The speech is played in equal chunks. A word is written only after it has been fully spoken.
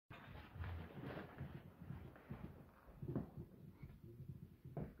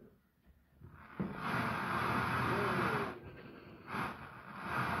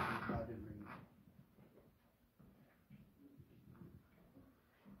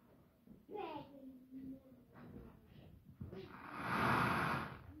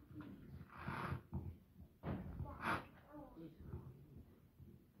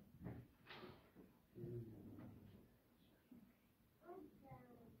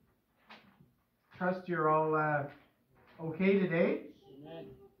trust you're all okay today. Amen.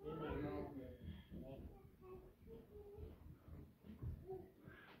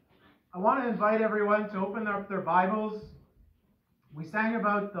 I want to invite everyone to open up their Bibles. We sang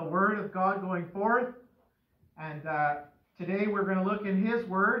about the Word of God going forth, and today we're going to look in His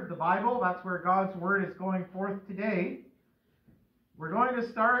Word, the Bible. That's where God's Word is going forth today. We're going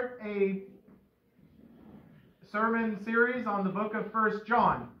to start a sermon series on the book of 1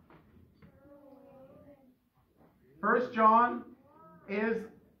 John. 1 John is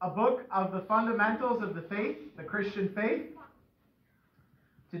a book of the fundamentals of the faith, the Christian faith.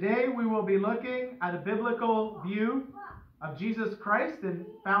 Today we will be looking at a biblical view of Jesus Christ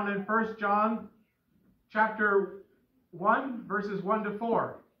found in 1 John chapter 1, verses 1 to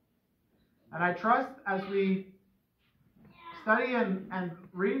 4. And I trust as we study and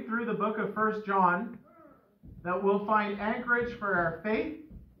read through the book of 1 John that we'll find anchorage for our faith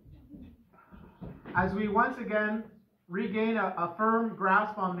as we once again regain a firm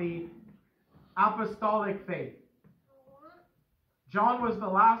grasp on the apostolic faith. John was the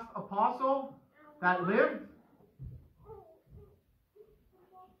last apostle that lived.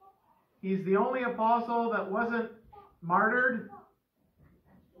 He's the only apostle that wasn't martyred,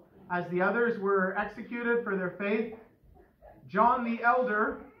 as the others were executed for their faith. John the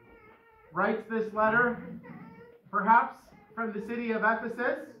Elder writes this letter, perhaps from the city of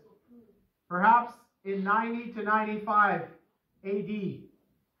Ephesus, perhaps in 90 to 95 AD,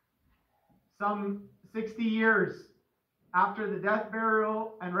 some 60 years after the death,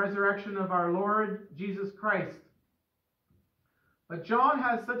 burial, and resurrection of our Lord Jesus Christ. But John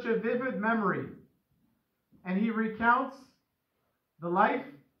has such a vivid memory, and he recounts the life,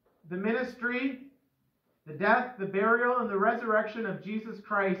 the ministry, the death, the burial, and the resurrection of Jesus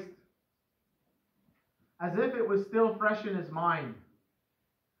Christ as if it was still fresh in his mind.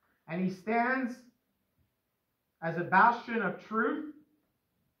 And he stands as a bastion of truth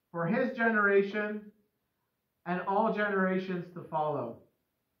for his generation and all generations to follow.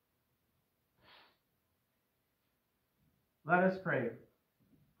 Let us pray.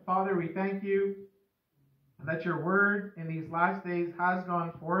 Father, we thank you that your word in these last days has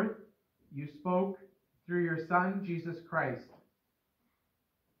gone forth. You spoke through your Son, Jesus Christ.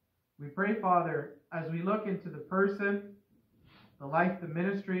 We pray, Father, as we look into the person, the life, the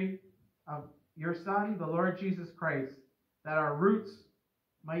ministry of your Son, the Lord Jesus Christ, that our roots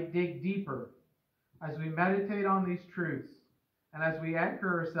might dig deeper as we meditate on these truths and as we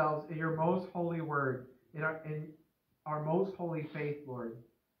anchor ourselves in your most holy word, in our most holy faith, Lord,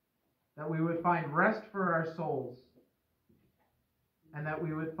 that we would find rest for our souls and that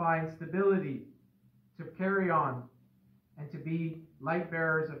we would find stability to carry on and to be light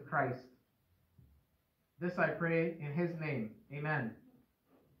bearers of Christ. This I pray in his name. Amen.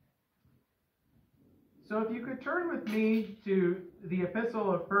 So if you could turn with me to the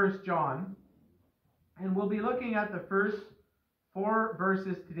epistle of 1 John, and we'll be looking at the first 4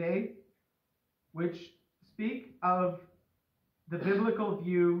 verses today, which speak of the biblical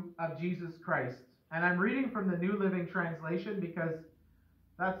view of Jesus Christ. And I'm reading from the New Living Translation because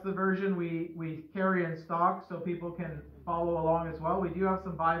that's the version we carry in stock so people can follow along as well. We do have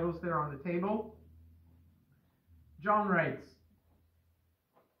some Bibles there on the table. John writes,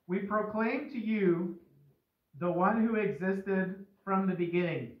 "We proclaim to you the one who existed from the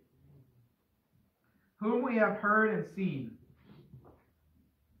beginning, whom we have heard and seen.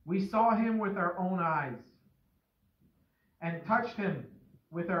 We saw him with our own eyes and touched him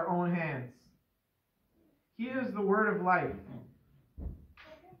with our own hands. He is the word of life.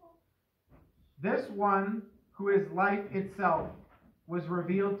 This one who is life itself was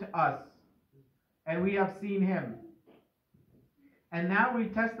revealed to us, and we have seen him. And now we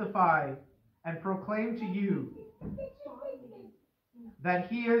testify and proclaim to you that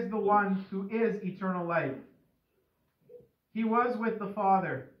he is the one who is eternal life. He was with the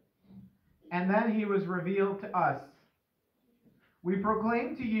Father, and then he was revealed to us. We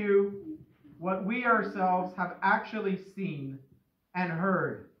proclaim to you what we ourselves have actually seen and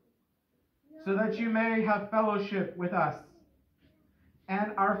heard, so that you may have fellowship with us.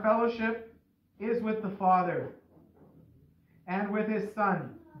 And our fellowship is with the Father and with his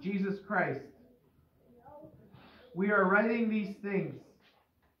Son, Jesus Christ. We are writing these things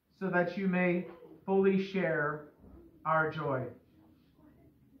so that you may fully share our joy."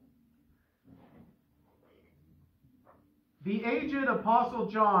 The aged Apostle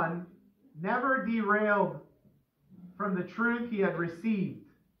John never derailed from the truth he had received.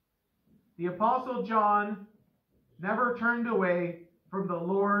 The Apostle John never turned away from the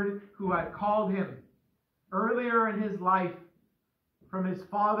Lord who had called him earlier in his life from his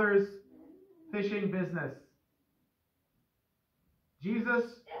father's fishing business. Jesus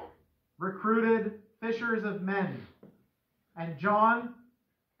recruited fishers of men, and John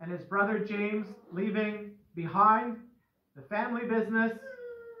and his brother James, leaving behind the family business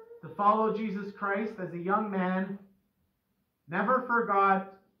to follow Jesus Christ as a young man, never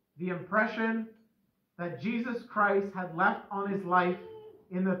forgot the impression that Jesus Christ had left on his life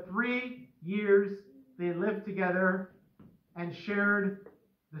in the 3 years they lived together and shared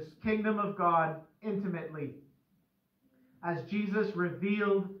the kingdom of God intimately, as Jesus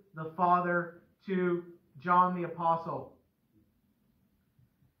revealed the Father to John the Apostle.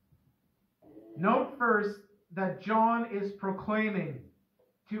 Note first that John is proclaiming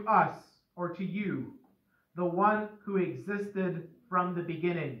to us, or to you, the one who existed from the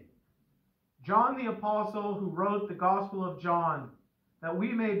beginning. John the Apostle, who wrote the Gospel of John, that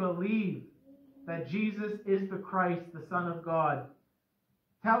we may believe that Jesus is the Christ, the Son of God,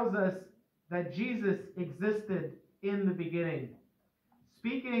 tells us that Jesus existed in the beginning.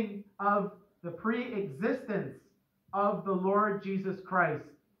 Speaking of the pre-existence of the Lord Jesus Christ,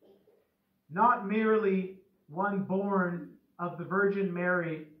 not merely one born of the Virgin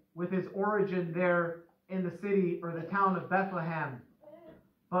Mary with his origin there in the city or the town of Bethlehem,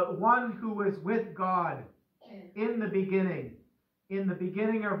 but one who was with God in the beginning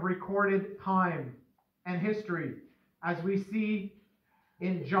of recorded time and history, as we see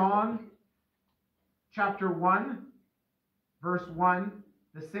in John chapter 1, verse 1,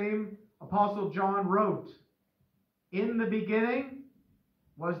 the same Apostle John wrote, "In the beginning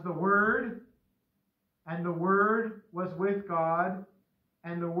was the Word, and the Word was with God,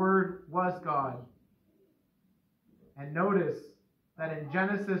 and the Word was God." And notice that in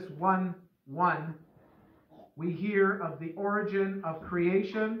Genesis 1:1, we hear of the origin of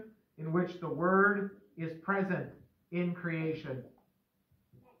creation, in which the Word is present in creation.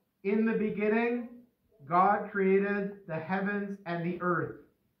 In the beginning, God created the heavens and the earth.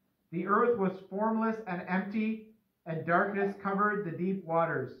 The earth was formless and empty, and darkness covered the deep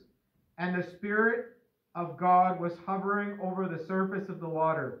waters. And the Spirit of God was hovering over the surface of the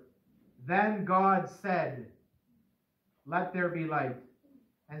water. Then God said, "Let there be light."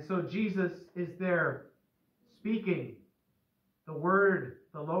 And so Jesus is there speaking the Word,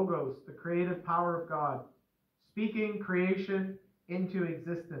 the Logos, the creative power of God, speaking creation into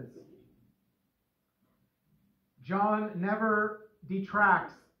existence. John never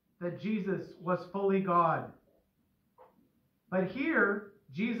detracts that Jesus was fully God. But here,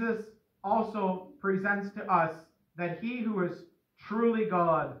 Jesus also presents to us that he who is truly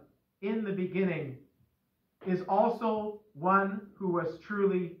God in the beginning is also one who was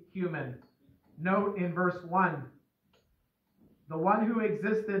truly human. Note in verse 1, "The one who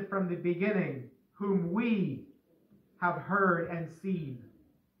existed from the beginning, whom we have heard and seen."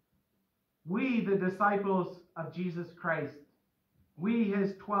 We, the disciples of Jesus Christ, we,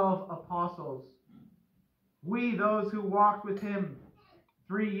 his 12 apostles, we, those who walked with him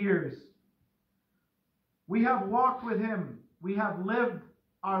 3 years, we have walked with him. We have lived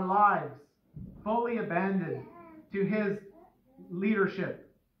our lives fully abandoned to his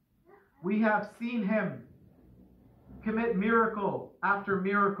leadership. We have seen him commit miracle after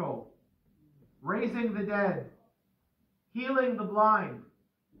miracle, raising the dead, healing the blind,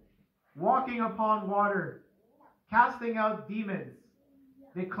 walking upon water, casting out demons,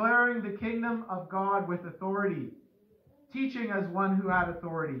 declaring the kingdom of God with authority, teaching as one who had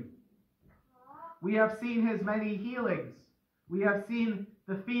authority. We have seen his many healings. We have seen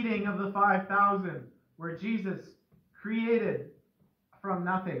the feeding of the 5,000, where Jesus created from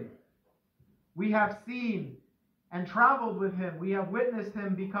nothing. We have seen and traveled with him. We have witnessed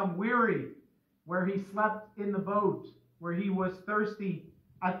him become weary, where he slept in the boat, where he was thirsty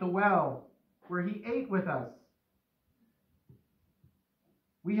at the well, where he ate with us.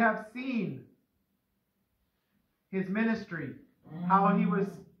 We have seen his ministry, how he was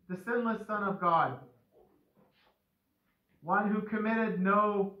the sinless Son of God, one who committed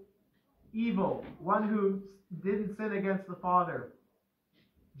no evil, one who didn't sin against the Father.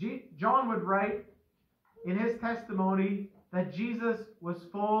 John would write in his testimony that Jesus was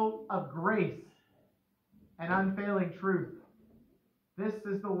full of grace and unfailing truth. This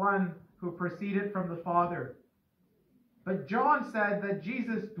is the one who proceeded from the Father. But John said that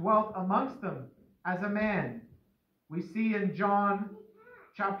Jesus dwelt amongst them as a man. We see in John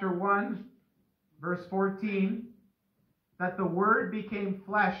chapter 1, verse 14, that the Word became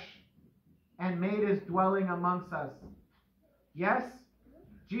flesh and made his dwelling amongst us. Yes,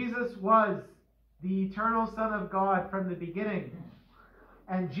 Jesus was the eternal Son of God from the beginning,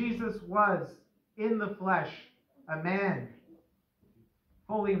 and Jesus was in the flesh a man,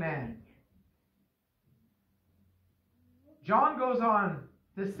 fully man. John goes on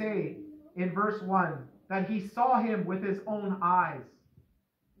to say in verse 1 that he saw him with his own eyes.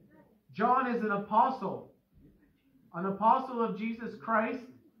 John is an apostle. An apostle of Jesus Christ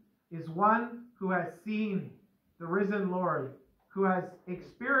is one who has seen the risen Lord, who has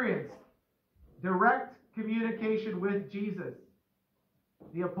experienced direct communication with Jesus.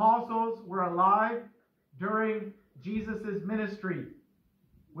 The apostles were alive during Jesus' ministry,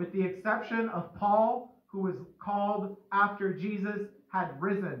 with the exception of Paul, who was called after Jesus had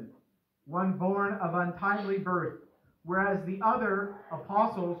risen, one born of untimely birth, whereas the other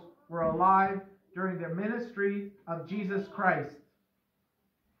apostles were alive during the ministry of Jesus Christ.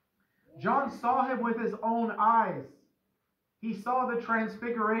 John saw him with his own eyes. He saw the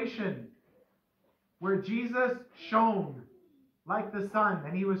transfiguration, where Jesus shone like the sun,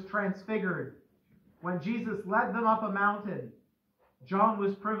 and he was transfigured. When Jesus led them up a mountain, John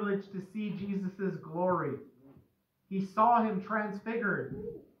was privileged to see Jesus' glory. He saw him transfigured.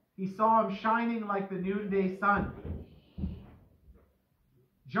 He saw him shining like the noonday sun.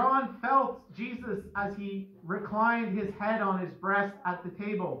 John felt Jesus as he reclined his head on his breast at the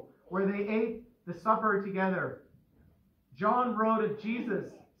table where they ate the supper together. John wrote of Jesus,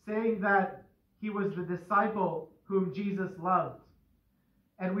 saying that he was the disciple whom Jesus loved.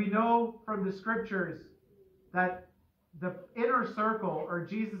 And we know from the scriptures that the inner circle, or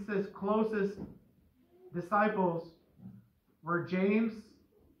Jesus' closest disciples, were James,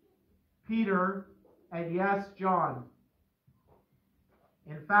 Peter, and yes, John.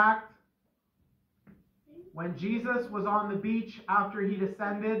 In fact, when Jesus was on the beach after he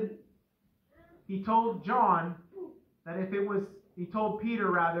descended, he told John that he told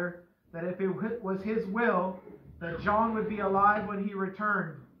Peter rather, that if it was his will that John would be alive when he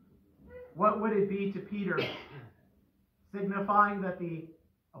returned, what would it be to Peter? Signifying that the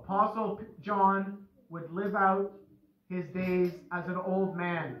Apostle John would live out his days as an old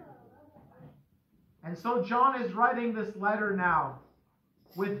man. And so John is writing this letter now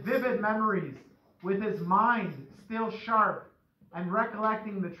with vivid memories, with his mind still sharp and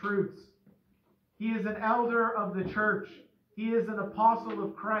recollecting the truths. He is an elder of the church. He is an apostle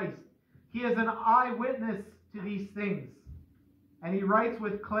of Christ. He is an eyewitness to these things. And he writes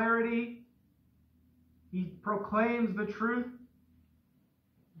with clarity. He proclaims the truth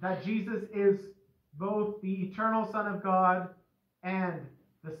that Jesus is both the eternal Son of God and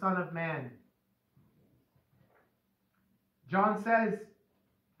the Son of Man. John says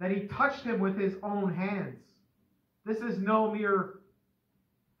that he touched him with his own hands. This is no mere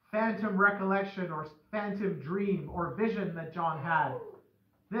phantom recollection or phantom dream or vision that John had.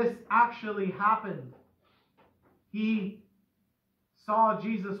 This actually happened. He saw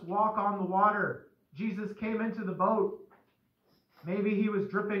Jesus walk on the water. Jesus came into the boat. Maybe he was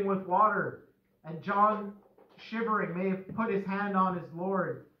dripping with water. And John, shivering, may have put his hand on his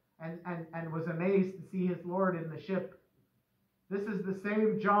Lord and was amazed to see his Lord in the ship. This is the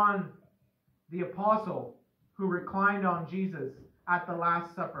same John, the apostle, who reclined on Jesus at the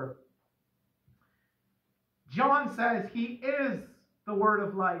Last Supper. John says he is the word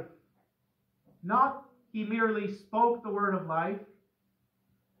of life. Not he merely spoke the word of life.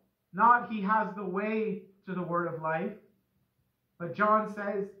 Not he has the way to the word of life. But John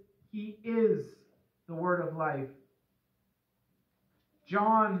says he is the word of life.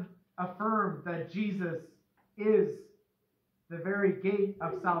 John affirmed that Jesus is the very gate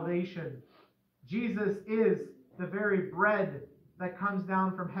of salvation. Jesus is the very bread that comes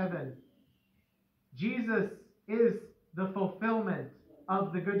down from heaven. Jesus is the fulfillment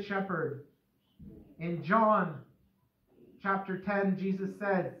of the Good Shepherd. In John chapter 10, Jesus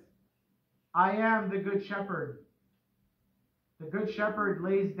says, I am the Good Shepherd. The Good Shepherd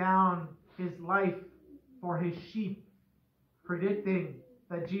lays down his life for his sheep, predicting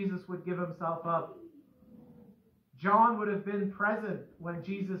that Jesus would give himself up. John would have been present when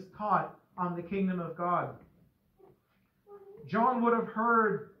Jesus taught on the kingdom of God. John would have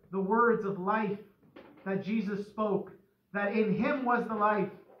heard the words of life that Jesus spoke, that in him was the life.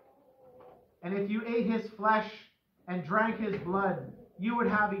 And if you ate his flesh and drank his blood, you would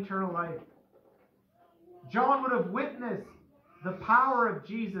have eternal life. John would have witnessed the power of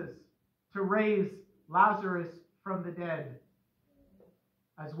Jesus to raise Lazarus from the dead,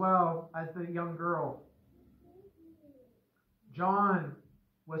 as well as the young girl. John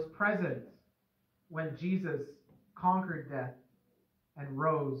was present when Jesus conquered death and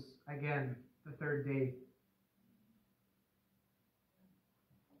rose again the third day.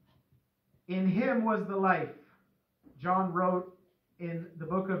 In him was the life. John wrote in the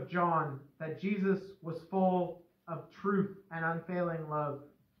book of John that Jesus was full of truth and unfailing love,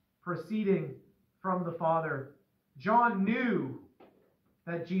 proceeding from the Father. John knew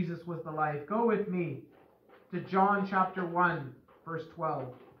that Jesus was the life. Go with me to John chapter 1, verse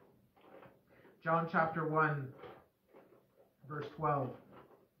 12. John chapter 1, verse 12.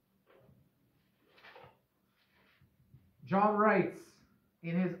 John writes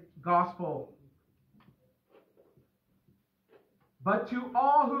in his gospel, "But to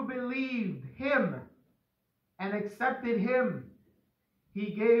all who believed him and accepted him,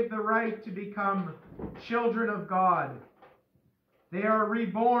 he gave the right to become children of God. They are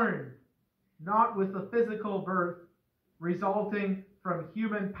reborn, not with a physical birth resulting from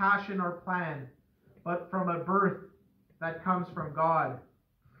human passion or plan, but from a birth that comes from God."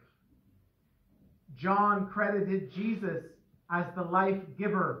 John credited Jesus as the life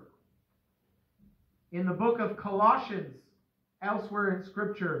giver. In the book of Colossians, elsewhere in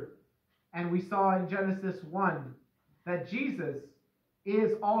Scripture, and we saw in Genesis 1 that Jesus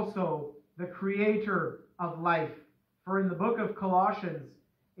is also the creator of life. For in the book of Colossians,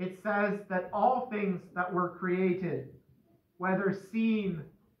 it says that all things that were created, whether seen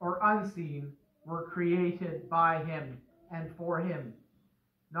or unseen, were created by him and for him.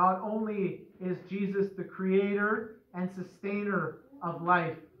 Not only is Jesus the creator and sustainer of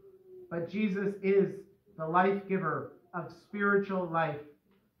life, but Jesus is the life giver of spiritual life.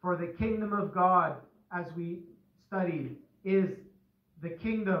 For the kingdom of God, as we studied, is the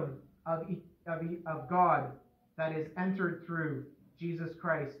kingdom of God that is entered through Jesus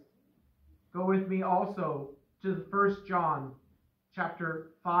Christ. Go with me also to 1 John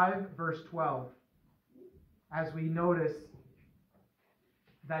chapter 5, verse 12, as we notice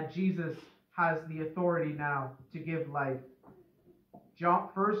that Jesus has the authority now to give life.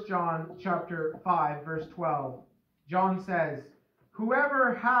 1 John chapter 5, verse 12. John says,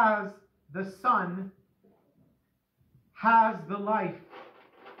 "Whoever has the Son has the life.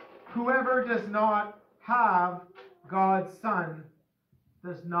 Whoever does not have God's Son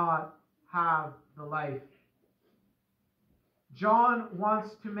does not have the life." John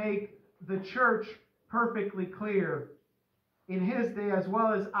wants to make the church perfectly clear, in his day as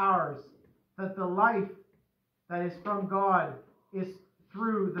well as ours, that the life that is from God is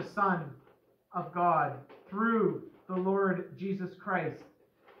through the Son of God, through the Lord Jesus Christ.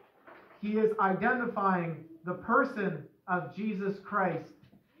 He is identifying the person of Jesus Christ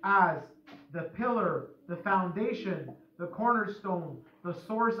as the pillar, the foundation, the cornerstone, the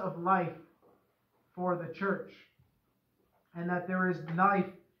source of life for the church, and that there is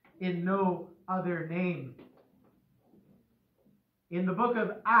life in no other name. In the book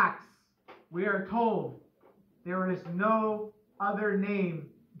of Acts, we are told there is no other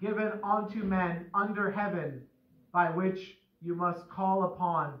name given unto men under heaven by which you must call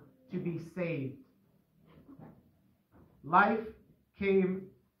upon to be saved. Life came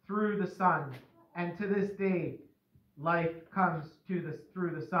through the Son, and to this day, life comes through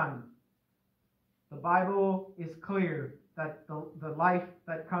the Son. The Bible is clear that the life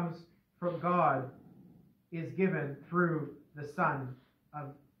that comes from God is given through the Son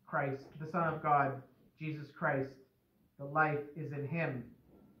of Christ, the Son of God, Jesus Christ. The life is in him.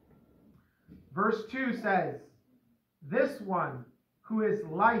 Verse 2 says, "This one who is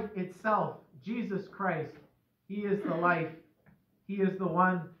life itself, Jesus Christ, he is the life. He is the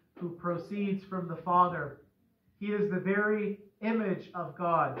one who proceeds from the Father. He is the very image of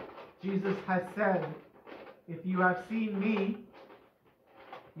God." Jesus has said, "If you have seen me,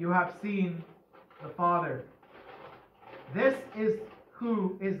 you have seen the Father." This is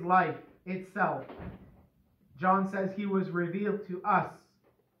who is life itself. John says he was revealed to us,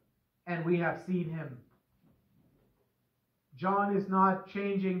 and we have seen him. John is not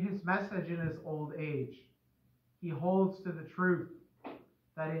changing his message in his old age. He holds to the truth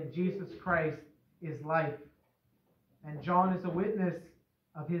that in Jesus Christ is life. And John is a witness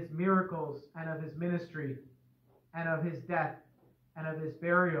of his miracles and of his ministry and of his death and of his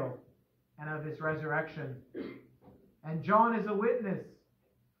burial and of his resurrection. And John is a witness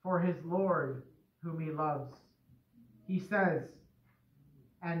for his Lord whom he loves. He says,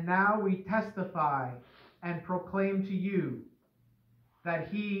 "And now we testify and proclaim to you that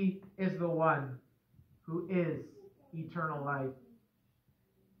he is the one who is eternal life."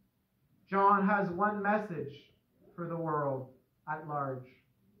 John has one message for the world at large: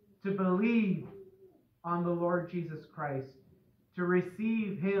 to believe on the Lord Jesus Christ, to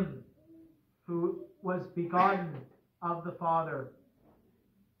receive him who was begotten of the Father,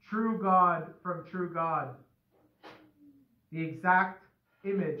 true God from true God, the exact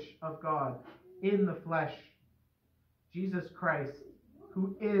image of God in the flesh, Jesus Christ,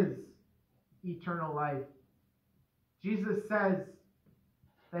 who is eternal life. Jesus says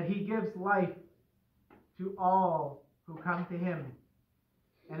that he gives life to all who come to him,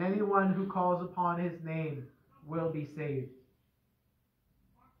 and anyone who calls upon his name will be saved.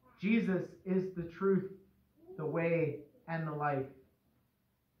 Jesus is the truth, the way, and the life.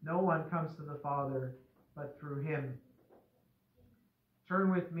 No one comes to the Father but through him.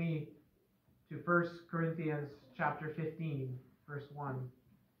 Turn with me to 1 Corinthians chapter 15, verse 1.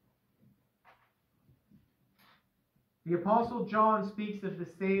 The Apostle John speaks of the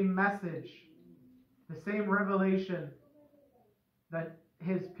same message, the same revelation that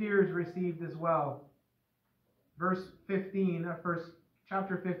his peers received as well. Chapter 15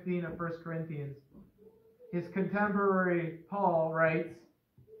 of 1 Corinthians. His contemporary Paul writes,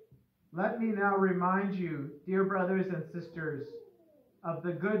 "Let me now remind you, dear brothers and sisters, of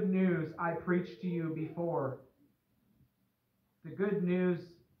the good news I preached to you before. The good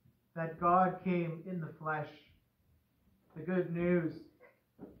news that God came in the flesh. The good news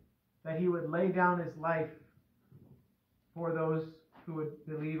that he would lay down his life for those who would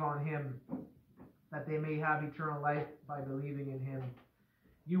believe on him, that they may have eternal life by believing in him.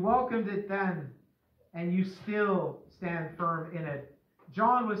 You welcomed it then, and you still stand firm in it."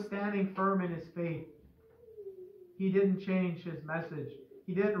 John was standing firm in his faith. He didn't change his message.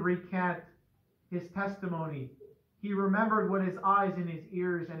 He didn't recant his testimony. He remembered what his eyes and his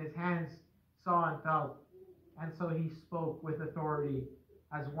ears and his hands saw and felt. And so he spoke with authority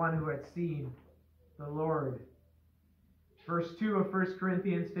as one who had seen the Lord. Verse 2 of 1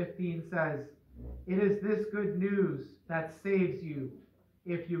 Corinthians 15 says, "It is this good news that saves you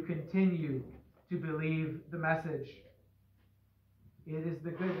if you continue to believe the message." It is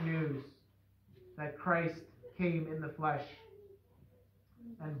the good news that Christ came in the flesh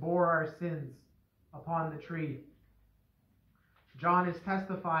and bore our sins upon the tree. John is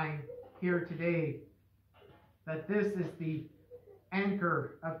testifying here today that this is the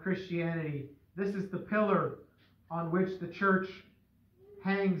anchor of Christianity. This is the pillar on which the church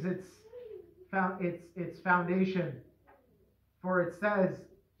hangs its foundation. For it says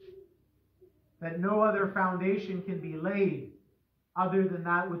that no other foundation can be laid other than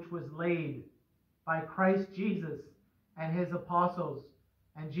that which was laid by Christ Jesus and his apostles.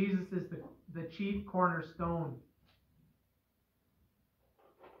 And Jesus is the chief cornerstone.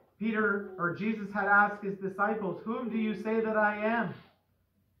 Jesus had asked his disciples, "Whom do you say that I am?"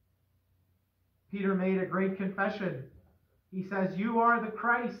 Peter made a great confession. He says, "You are the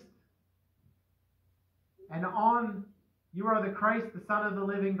Christ. You are the Christ, the Son of the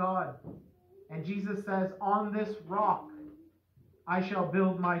living God." And Jesus says, "On this rock I shall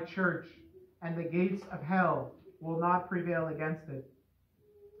build my church, and the gates of hell will not prevail against it."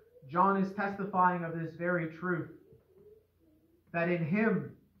 John is testifying of this very truth, that in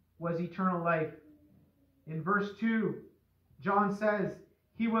him was eternal life. In verse 2, John says,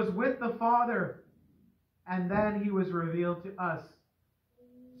 "He was with the Father, and then he was revealed to us."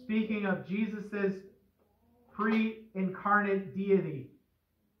 Speaking of Jesus' pre-incarnate deity,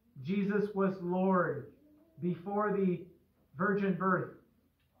 Jesus was Lord before the virgin birth.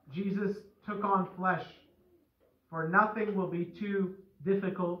 Jesus took on flesh, for nothing will be too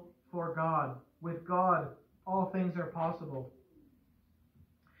difficult for God. With God, all things are possible.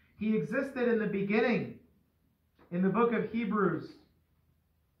 He existed in the beginning. In the book of Hebrews,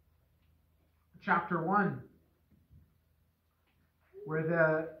 chapter 1,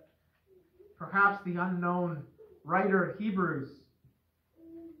 where perhaps the unknown writer of Hebrews,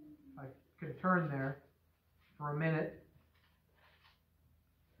 if I could turn there for a minute,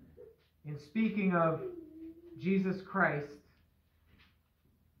 in speaking of Jesus Christ,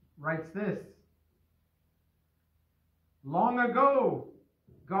 writes this: "Long ago,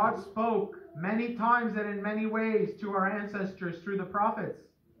 God spoke many times and in many ways to our ancestors through the prophets."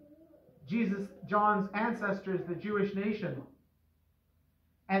 John's ancestors, the Jewish nation.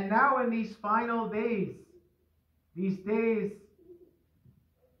 "And now in these final days," these days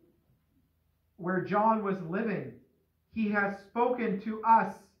where John was living, "he has spoken to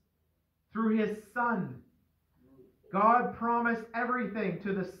us through his Son." God promised everything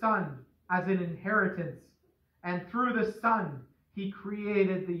to the Son as an inheritance, and through the Son, he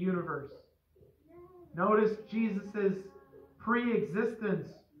created the universe. Notice Jesus' pre-existence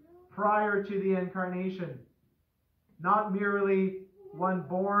prior to the incarnation. Not merely one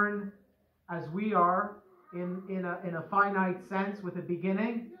born as we are in a finite sense with a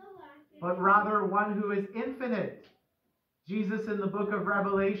beginning, but rather one who is infinite. Jesus in the book of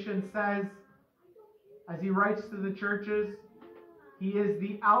Revelation says, as he writes to the churches, he is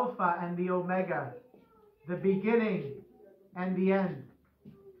the Alpha and the Omega, the beginning and the end.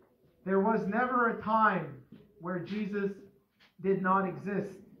 There was never a time where Jesus did not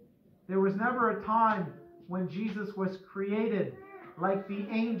exist. There was never a time when Jesus was created, like the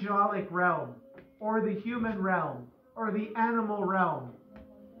angelic realm, or the human realm, or the animal realm.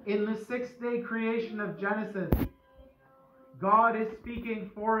 In the 6-day creation of Genesis, God is speaking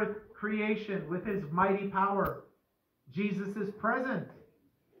forth creation with his mighty power. Jesus is present,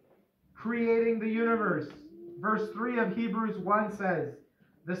 creating the universe. Verse 3 of Hebrews 1 says,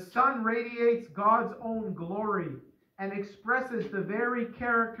 "The Son radiates God's own glory and expresses the very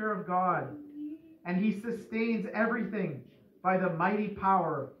character of God, and he sustains everything by the mighty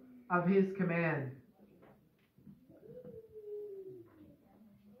power of his command."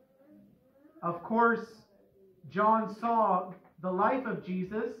 Of course, John saw the life of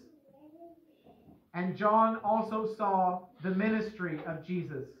Jesus, and John also saw the ministry of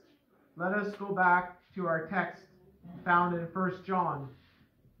Jesus. Let us go back to our text found in 1 John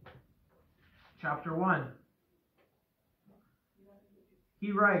chapter 1.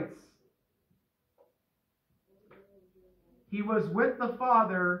 He writes, "He was with the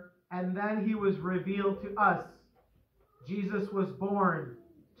Father, and then he was revealed to us. Jesus was born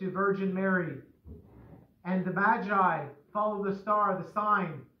to Virgin Mary, and the Magi followed the star, the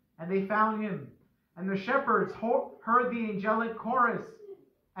sign, and they found him. And the shepherds heard the angelic chorus,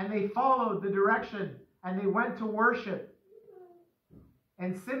 and they followed the direction, and they went to worship.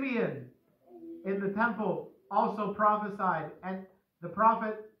 And Simeon in the temple also prophesied, and the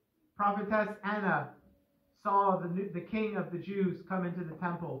prophetess Anna saw the king of the Jews come into the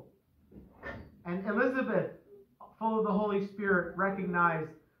temple. And Elizabeth, full of the Holy Spirit,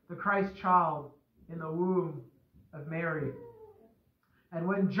 recognized the Christ child in the womb of Mary. And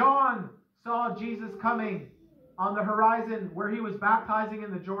when John saw Jesus coming on the horizon where he was baptizing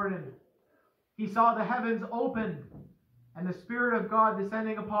in the Jordan, he saw the heavens opened and the Spirit of God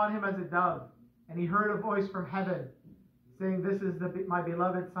descending upon him as a dove. And he heard a voice from heaven saying, 'This is my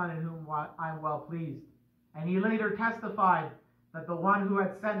beloved Son in whom I am well pleased.' And he later testified that the one who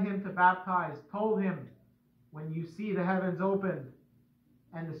had sent him to baptize told him, 'When you see the heavens opened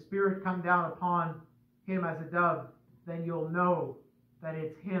and the Spirit come down upon him as a dove, then you'll know that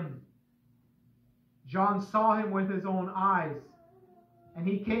it's him.' John saw him with his own eyes, and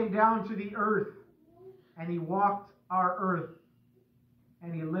he came down to the earth, and he walked our earth,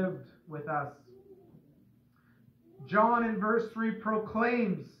 and he lived with us." John in verse 3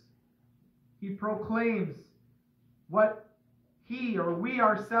 proclaims what he or we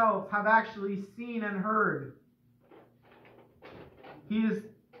ourselves have actually seen and heard. He is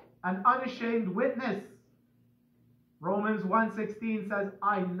an unashamed witness. Romans 1:16 says,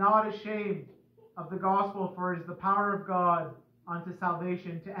 "I'm not ashamed of the gospel, for it is the power of God unto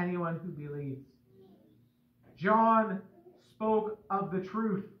salvation to anyone who believes." John spoke of the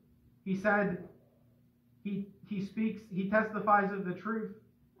truth. He said, he testifies of the truth.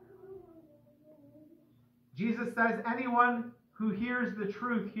 Jesus says, anyone who hears the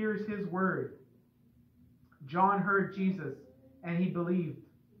truth hears his word. John heard Jesus and he believed.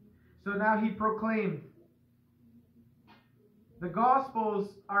 So now he proclaimed. The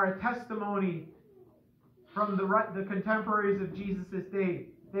Gospels are a testimony from the contemporaries of Jesus' day.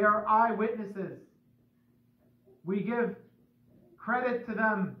 They are eyewitnesses. We give credit to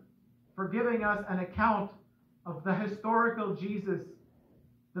them for giving us an account of the historical Jesus.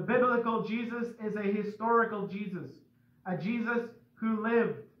 The biblical Jesus is a historical Jesus, a Jesus who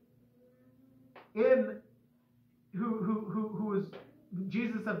lived who was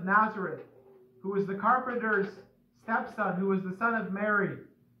Jesus of Nazareth, who was the carpenter's stepson, who was the son of Mary,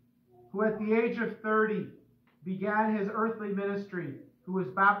 who at the age of 30 began his earthly ministry, who was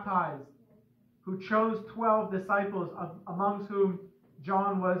baptized, who chose 12 disciples, amongst whom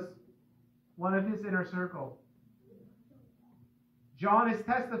John was one of his inner circle. John is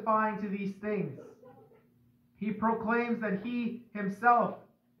testifying to these things. He proclaims that he himself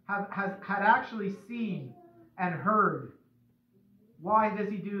had actually seen and heard. Why does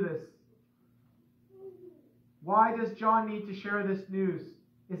he do this? Why does John need to share this news?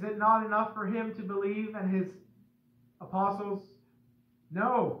 Is it not enough for him to believe and his apostles?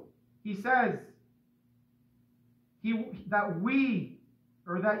 No. He says that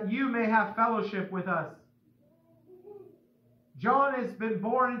you may have fellowship with us. John has been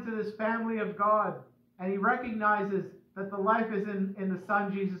born into this family of God, and he recognizes that the life is in the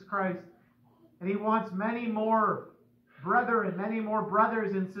Son, Jesus Christ. And he wants many more brethren, many more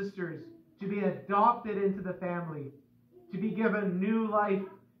brothers and sisters to be adopted into the family, to be given new life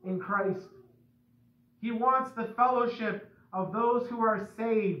in Christ. He wants the fellowship of those who are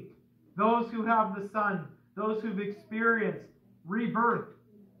saved, those who have the Son, those who've experienced rebirth,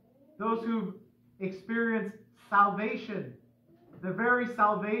 those who've experienced salvation, the very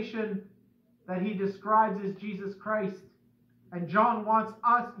salvation that he describes as Jesus Christ. And John wants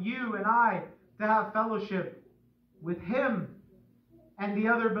us, you and I, to have fellowship with him and the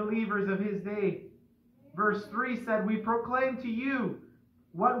other believers of his day. Verse 3 said, "We proclaim to you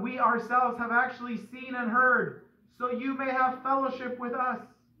what we ourselves have actually seen and heard, so you may have fellowship with us."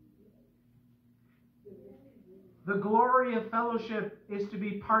 The glory of fellowship is to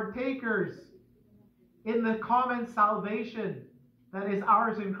be partakers in the common salvation that is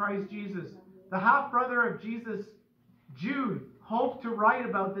ours in Christ Jesus. The half-brother of Jesus, Jude, hoped to write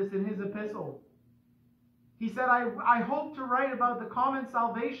about this in his epistle. He said, I hope to write about the common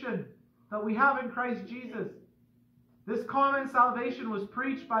salvation that we have in Christ Jesus. This common salvation was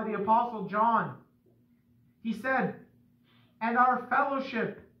preached by the Apostle John. He said, "And our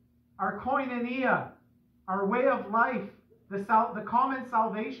fellowship, our koinonia, our way of life, the common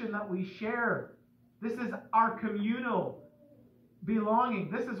salvation that we share, this is our communal belonging.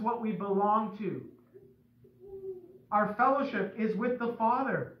 This is what we belong to. Our fellowship is with the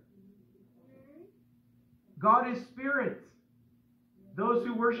Father. God is spirit. Those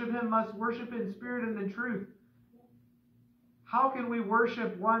who worship him must worship in spirit and in truth." How can we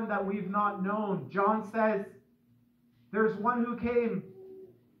worship one that we've not known? John says, there's one who came,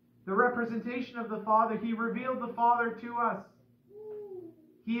 the representation of the Father. He revealed the Father to us.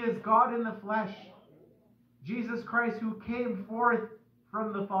 He is God in the flesh. Jesus Christ, who came forth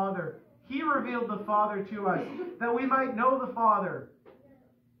from the Father. He revealed the Father to us, that we might know the Father,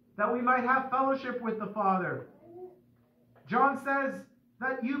 that we might have fellowship with the Father. John says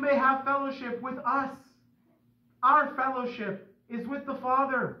that you may have fellowship with us. Our fellowship is with the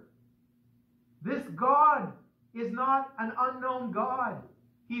Father. This God is not an unknown God.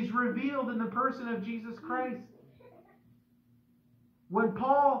 He's revealed in the person of Jesus Christ. When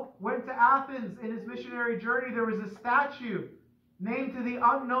Paul went to Athens in his missionary journey, there was a statue named to the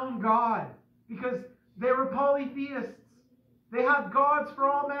unknown God, because they were polytheists. They had gods for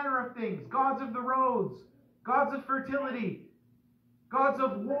all manner of things. Gods of the roads, gods of fertility, gods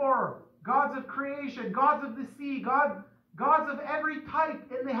of war, gods of creation, gods of the sea, gods of every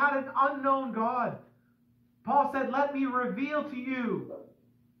type, and they had an unknown God. Paul said, "Let me reveal to you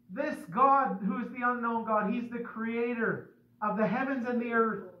this God who is the unknown God." He's the creator of the heavens and the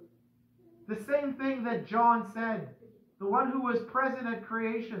earth. The same thing that John said, the one who was present at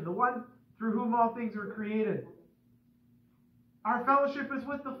creation, the one through whom all things were created. Our fellowship is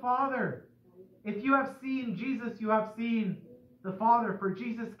with the Father. If you have seen Jesus, you have seen the Father, for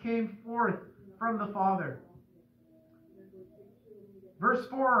Jesus came forth from the Father. Verse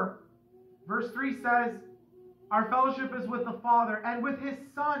 3 says, our fellowship is with the Father and with his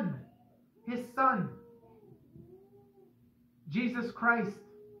Son, Jesus Christ.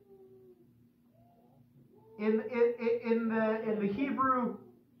 In the Hebrew,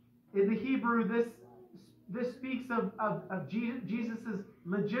 this speaks of Jesus'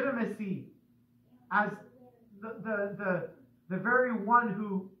 legitimacy as the very one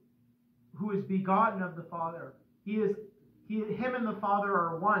who is begotten of the Father. Him and the Father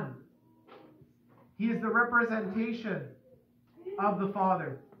are one. He is the representation of the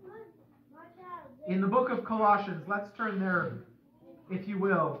Father. In the book of Colossians, let's turn there, if you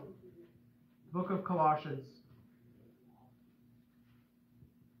will. Book of Colossians.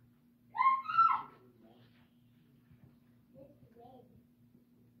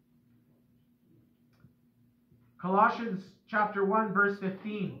 Colossians chapter 1, verse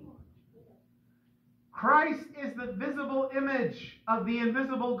 15. Christ is the visible image of the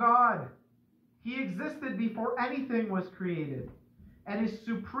invisible God. He existed before anything was created and is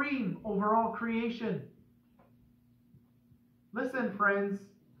supreme over all creation. Listen, friends,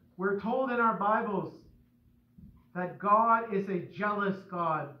 we're told in our Bibles that God is a jealous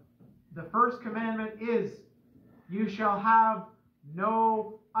God. The first commandment is, you shall have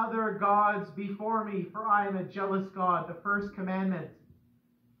no other gods before me, for I am a jealous God. The first commandment.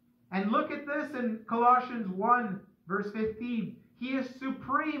 And look at this in Colossians 1, verse 15. He is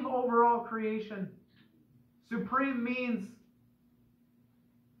supreme over all creation. Supreme means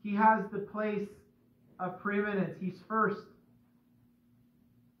he has the place of preeminence. He's first.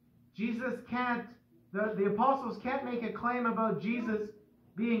 Jesus can't, the apostles can't make a claim about Jesus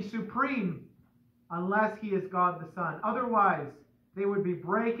being supreme unless he is God the Son. Otherwise, they would be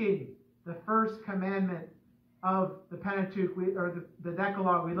breaking the first commandment of the Pentateuch, or the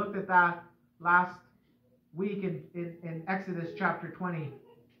Decalogue. We looked at that last week in Exodus chapter 20.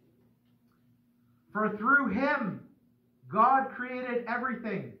 For through him, God created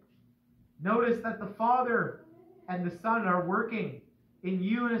everything. Notice that the Father and the Son are working in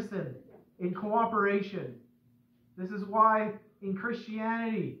unison, in cooperation. This is why in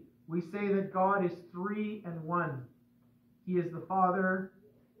Christianity we say that God is three and one. He is the Father,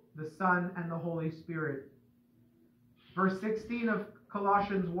 the Son, and the Holy Spirit. Verse 16 of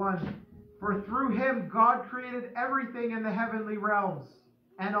Colossians 1, for through him God created everything in the heavenly realms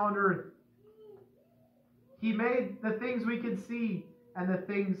and on earth. He made the things we can see and the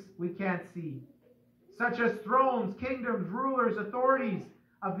things we can't see, such as thrones, kingdoms, rulers, authorities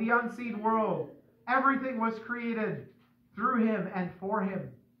of the unseen world. Everything was created through him and for him.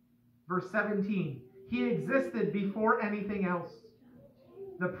 Verse 17, he existed before anything else,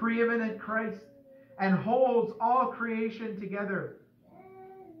 the preeminent Christ, and holds all creation together.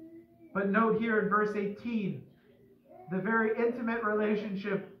 But note here in verse 18, the very intimate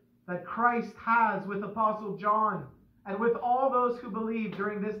relationship that Christ has with Apostle John and with all those who believe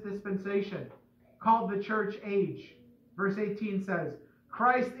during this dispensation, called the church age. Verse 18 says,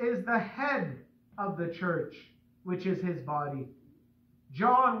 Christ is the head of the church, which is his body.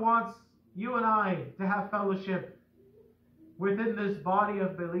 John wants you and I to have fellowship within this body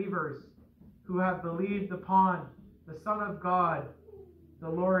of believers who have believed upon the Son of God, the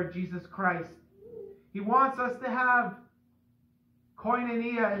Lord Jesus Christ. He wants us to have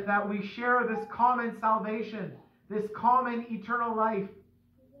koinonia, in that we share this common salvation, this common eternal life,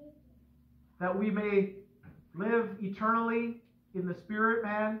 that we may live eternally in the spirit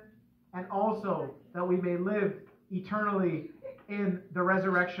man, and also that we may live eternally in the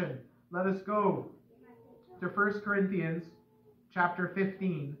resurrection. Let us go to 1 Corinthians chapter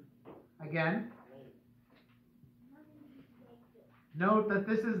 15 again. Note that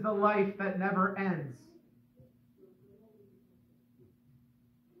this is the life that never ends.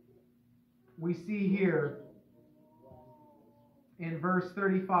 We see here in verse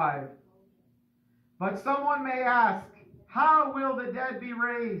 35, but someone may ask, how will the dead be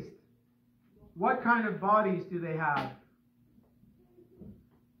raised? What kind of bodies do they have?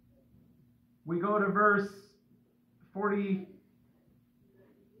 We go to verse 40.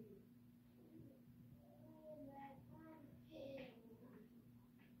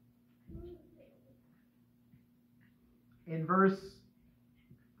 In verse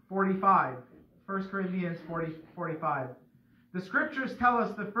 45, 1 Corinthians 45. The scriptures tell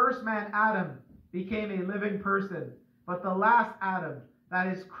us the first man, Adam, became a living person, but the last Adam, that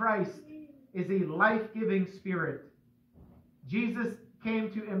is Christ, is a life-giving spirit. Jesus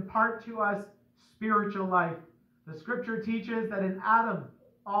came to impart to us spiritual life. The scripture teaches that in Adam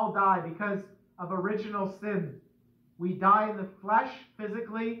all die because of original sin. We die in the flesh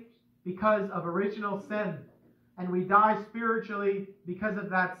physically because of original sin, and we die spiritually because of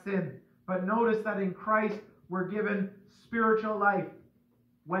that sin. But notice that in Christ we're given spiritual life.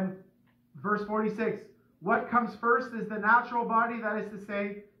 When verse 46, what comes first is the natural body, that is to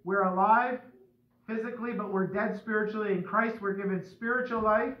say, we're alive physically, but we're dead spiritually. In Christ we're given spiritual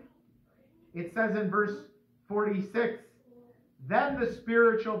life. It says in verse 46, then the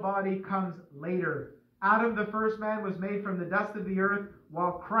spiritual body comes later. Adam, the first man, was made from the dust of the earth,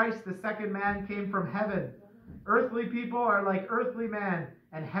 while Christ, the second man, came from heaven. Earthly people are like earthly man,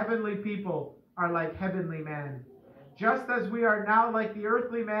 and heavenly people are like heavenly man. Just as we are now like the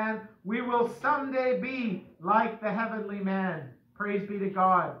earthly man, we will someday be like the heavenly man. Praise be to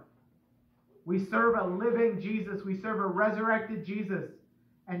God. We serve a living Jesus. We serve a resurrected Jesus.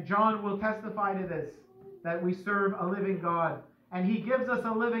 And John will testify to this, that we serve a living God. And he gives us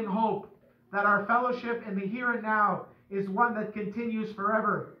a living hope that our fellowship in the here and now is one that continues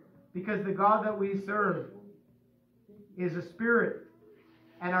forever, because the God that we serve is a spirit,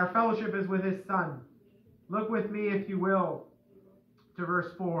 and our fellowship is with his Son. Look with me, if you will, to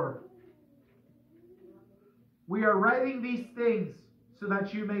verse 4. We are writing these things so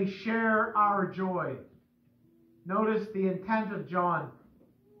that you may share our joy. Notice the intent of John.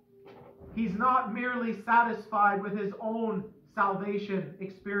 He's not merely satisfied with his own salvation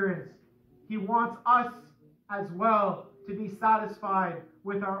experience. He wants us as well to be satisfied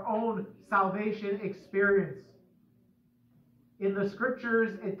with our own salvation experience. In the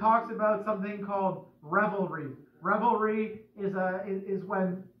scriptures, it talks about something called revelry. Revelry is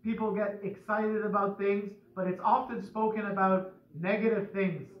when people get excited about things, but it's often spoken about negative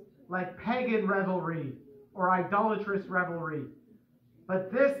things, like pagan revelry or idolatrous revelry.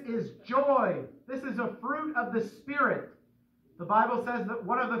 But this is joy. This is a fruit of the Spirit. The Bible says that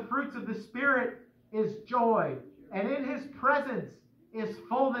one of the fruits of the Spirit is joy, and in his presence is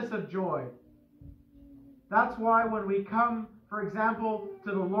fullness of joy. That's why when we come, for example,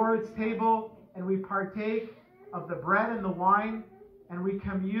 to the Lord's table and we partake of the bread and the wine and we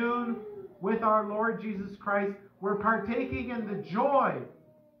commune with our Lord Jesus Christ, we're partaking in the joy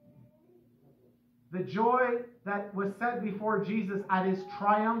that was said before Jesus at his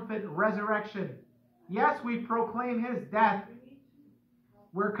triumphant resurrection. Yes, we proclaim his death.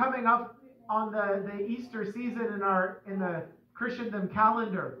 We're coming up on the Easter season in the Christendom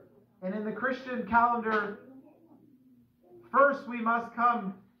calendar. And in the Christian calendar, first we must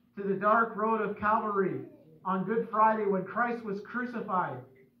come to the dark road of Calvary on Good Friday when Christ was crucified.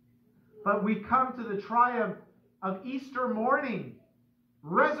 But we come to the triumph of Easter morning,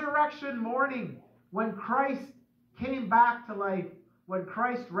 resurrection morning, when Christ came back to life, when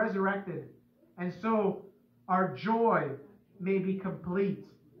Christ resurrected. And so our joy may be complete,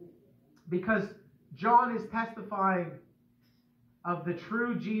 because John is testifying of the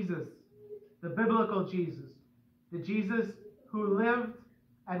true Jesus, the biblical Jesus, the Jesus who lived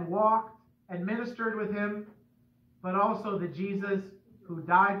and walked and ministered with him, but also the Jesus who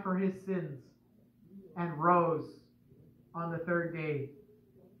died for his sins and rose on the third day.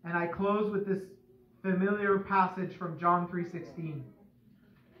 And I close with this familiar passage from John 3:16.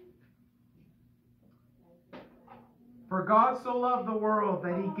 For God so loved the world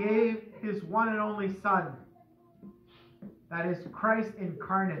that he gave his one and only Son, that is Christ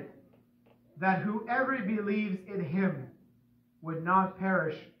incarnate, that whoever believes in him would not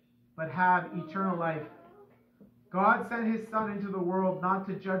perish, but have eternal life. God sent his Son into the world not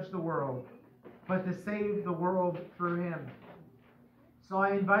to judge the world, but to save the world through him. So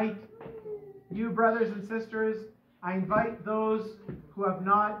I invite you, brothers and sisters, I invite those who have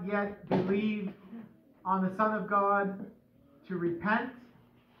not yet believed on the Son of God to repent,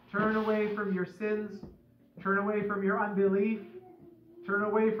 turn away from your sins, turn away from your unbelief, turn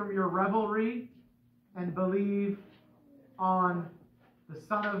away from your revelry, and believe on the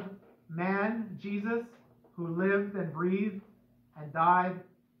Son of Man, Jesus, who lived and breathed and died,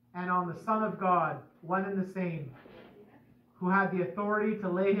 and on the Son of God, one and the same, who had the authority to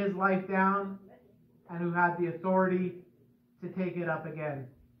lay his life down and who had the authority to take it up again.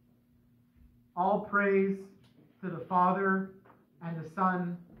 All praise to the Father and the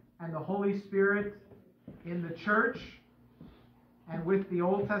Son and the Holy Spirit in the church and with the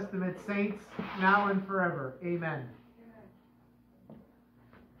Old Testament saints now and forever. Amen.